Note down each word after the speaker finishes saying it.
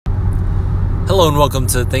Hello and welcome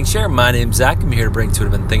to ThinkShare. My name's Zach. I'm here to bring to what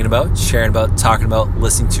I've been thinking about, sharing about, talking about,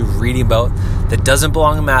 listening to, reading about that doesn't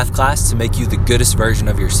belong in math class to make you the goodest version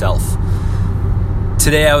of yourself.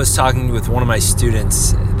 Today I was talking with one of my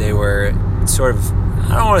students. They were sort of,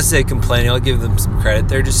 I don't want to say complaining, I'll give them some credit.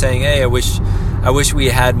 They're just saying, hey, I wish we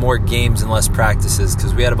had more games and less practices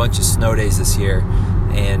because we had a bunch of snow days this year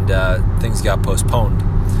and things got postponed.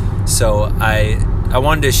 So I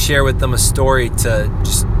wanted to share with them a story to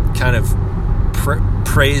just kind of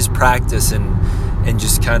praise practice and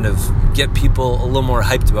just kind of get people a little more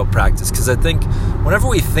hyped about practice, because I think whenever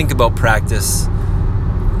we think about practice,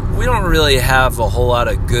 we don't really have a whole lot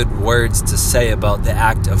of good words to say about the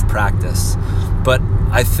act of practice, but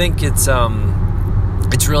I think it's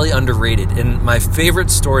really underrated. And my favorite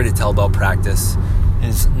story to tell about practice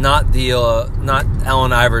is not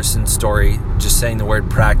Allen Iverson's story, just saying the word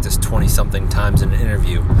practice 20-something times in an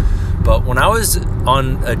interview. But when I was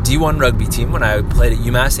on a D1 rugby team, when I played at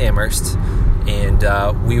UMass Amherst, and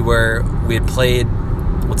we had played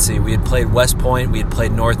West Point, we had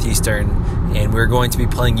played Northeastern, and we were going to be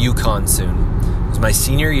playing UConn soon. It was my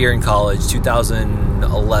senior year in college,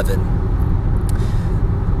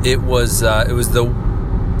 2011. It was the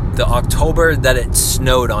October that it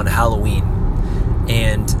snowed on Halloween,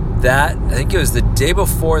 and that, I think it was the day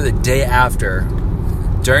before, the day after,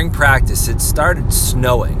 during practice, it started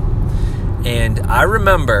snowing. And I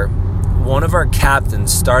remember one of our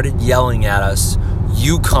captains started yelling at us,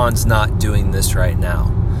 UConn's not doing this right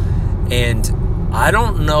now. And I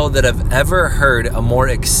don't know that I've ever heard a more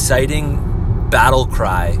exciting battle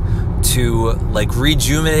cry to like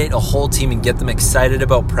rejuvenate a whole team and get them excited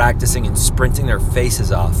about practicing and sprinting their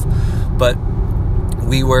faces off. But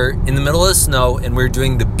we were in the middle of the snow and we were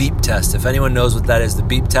doing the beep test. If anyone knows what that is, the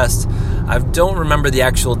beep test, I don't remember the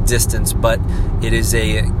actual distance, but it is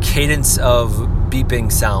a cadence of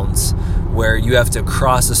beeping sounds where you have to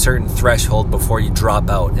cross a certain threshold before you drop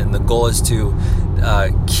out. And the goal is to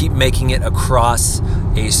keep making it across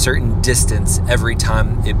a certain distance every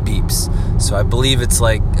time it beeps. So I believe it's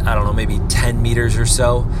like, I don't know, maybe 10 meters or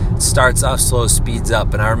so. It starts off slow, speeds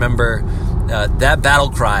up. And I remember that battle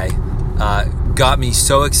cry got me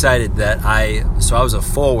so excited that I was a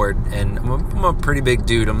forward, and I'm a pretty big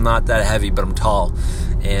dude. I'm not that heavy, but I'm tall.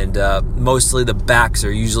 And mostly the backs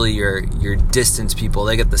are usually your distance people.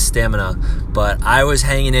 They get the stamina. But I was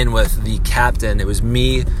hanging in with the captain. It was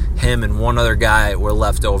me, him, and one other guy were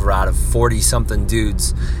left over out of 40-something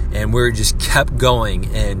dudes. And we just kept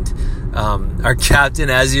going. And our captain,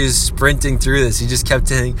 as he was sprinting through this, he just kept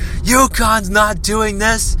saying, UConn's not doing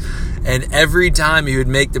this. And every time he would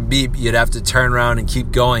make the beep, you'd have to turn around and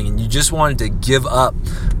keep going. And you just wanted to give up.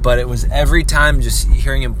 But it was every time just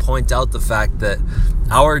hearing him point out the fact that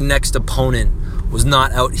our next opponent was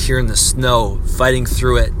not out here in the snow, fighting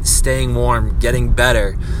through it, staying warm, getting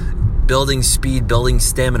better, building speed, building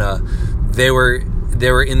stamina. They were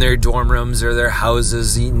in their dorm rooms or their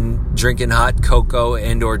houses drinking hot cocoa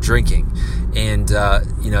and or drinking. And,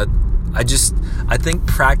 I think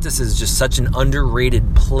practice is just such an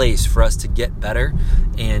underrated place for us to get better.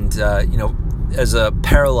 And, as a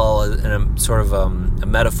parallel and a sort of a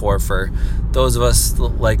metaphor for those of us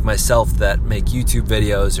like myself that make YouTube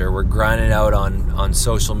videos or we're grinding out on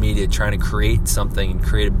social media trying to create something and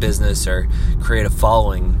create a business or create a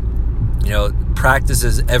following, practice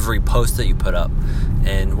is every post that you put up.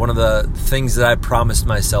 And one of the things that I promised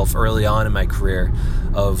myself early on in my career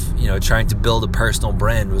of, trying to build a personal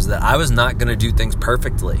brand was that I was not going to do things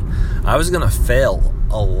perfectly. I was going to fail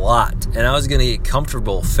a lot, and I was going to get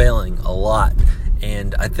comfortable failing a lot.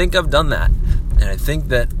 And I think I've done that. And I think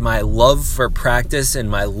that my love for practice and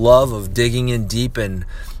my love of digging in deep and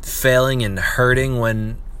failing and hurting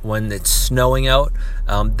when it's snowing out,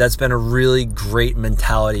 that's been a really great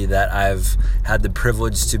mentality that I've had the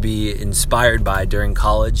privilege to be inspired by during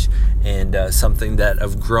college, and something that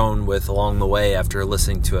I've grown with along the way after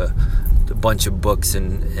listening to a bunch of books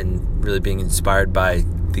and really being inspired by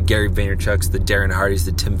the Gary Vaynerchuks, the Darren Hardys,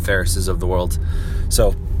 the Tim Ferrisses of the world.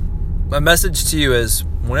 So my message to you is,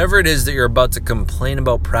 whenever it is that you're about to complain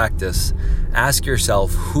about practice, ask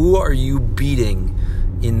yourself, who are you beating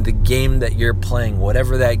in the game that you're playing,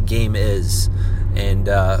 whatever that game is. And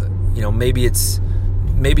maybe it's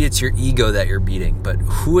your ego that you're beating, but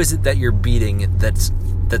who is it that you're beating that's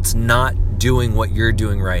not doing what you're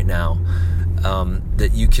doing right now,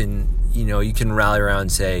 that you can rally around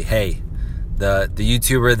and say, hey, The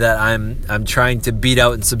YouTuber that I'm trying to beat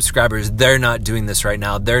out in subscribers, they're not doing this right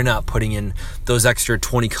now. They're not putting in those extra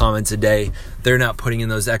 20 comments a day. They're not putting in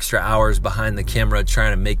those extra hours behind the camera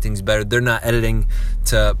trying to make things better. They're not editing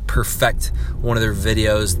to perfect one of their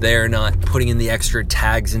videos. They're not putting in the extra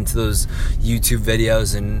tags into those YouTube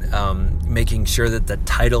videos and making sure that the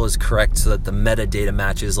title is correct so that the metadata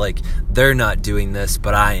matches. Like, they're not doing this,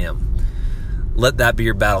 but I am. Let that be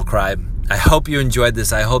your battle cry. I hope you enjoyed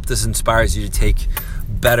this. I hope this inspires you to take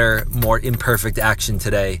better, more imperfect action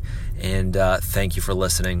today. And thank you for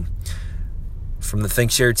listening. From the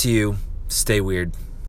ThinkShare to you, stay weird.